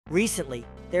Recently,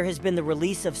 there has been the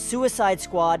release of Suicide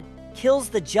Squad Kills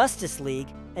the Justice League,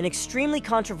 an extremely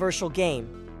controversial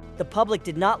game. The public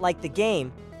did not like the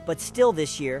game, but still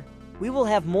this year, we will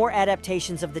have more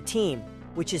adaptations of the team,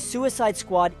 which is Suicide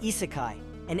Squad Isekai,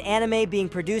 an anime being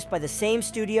produced by the same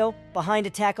studio behind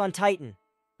Attack on Titan.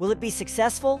 Will it be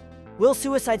successful? Will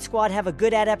Suicide Squad have a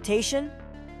good adaptation?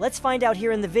 Let's find out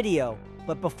here in the video,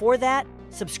 but before that,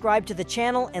 subscribe to the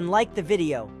channel and like the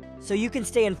video, so you can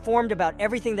stay informed about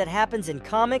everything that happens in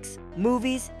comics,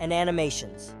 movies, and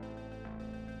animations.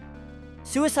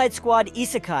 Suicide Squad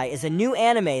Isekai is a new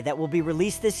anime that will be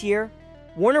released this year.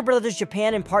 Warner Bros.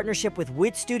 Japan, in partnership with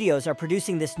Wit Studios, are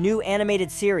producing this new animated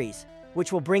series,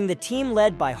 which will bring the team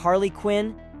led by Harley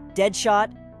Quinn,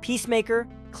 Deadshot, Peacemaker,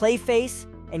 Clayface,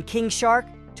 and King Shark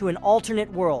to an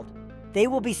alternate world. They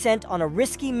will be sent on a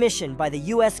risky mission by the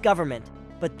US government,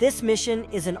 but this mission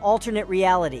is an alternate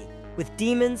reality, with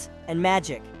demons and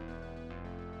magic.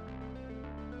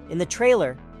 In the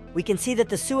trailer, we can see that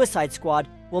the Suicide Squad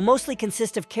will mostly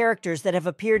consist of characters that have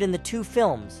appeared in the two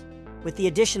films, with the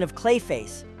addition of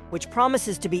Clayface, which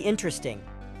promises to be interesting,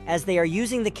 as they are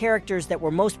using the characters that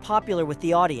were most popular with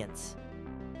the audience.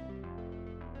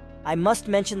 I must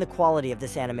mention the quality of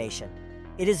this animation.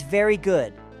 It is very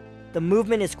good. The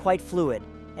movement is quite fluid,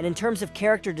 and in terms of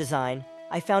character design,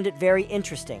 I found it very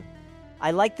interesting. I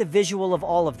like the visual of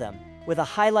all of them, with a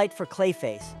highlight for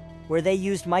Clayface, where they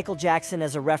used Michael Jackson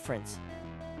as a reference.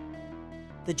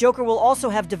 The Joker will also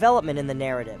have development in the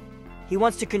narrative. He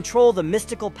wants to control the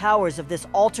mystical powers of this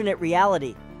alternate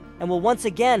reality, and will once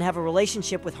again have a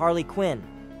relationship with Harley Quinn.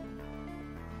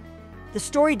 The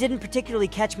story didn't particularly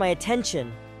catch my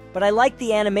attention, but I liked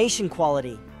the animation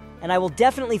quality, and I will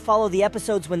definitely follow the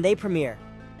episodes when they premiere,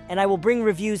 and I will bring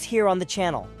reviews here on the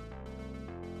channel.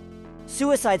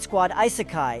 Suicide Squad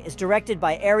Isekai is directed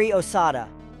by Eri Osada,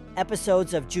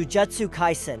 episodes of Jujutsu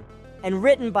Kaisen, and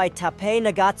written by Tappei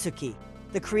Nagatsuki,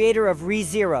 the creator of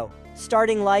Re:Zero,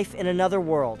 Starting Life in Another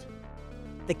World.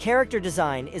 The character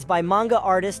design is by manga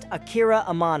artist Akira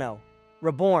Amano,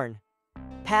 Reborn,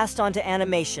 passed on to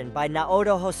animation by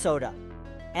Naoto Hosoda,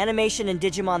 animation in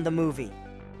Digimon the Movie.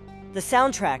 The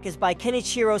soundtrack is by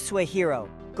Kenichiro Suehiro,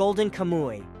 Golden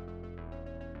Kamui.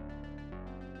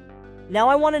 Now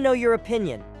I want to know your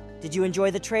opinion. Did you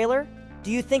enjoy the trailer?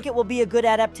 Do you think it will be a good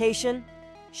adaptation?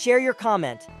 Share your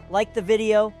comment, like the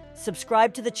video,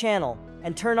 subscribe to the channel,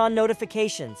 and turn on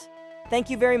notifications. Thank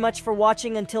you very much for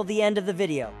watching until the end of the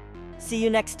video. See you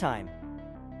next time.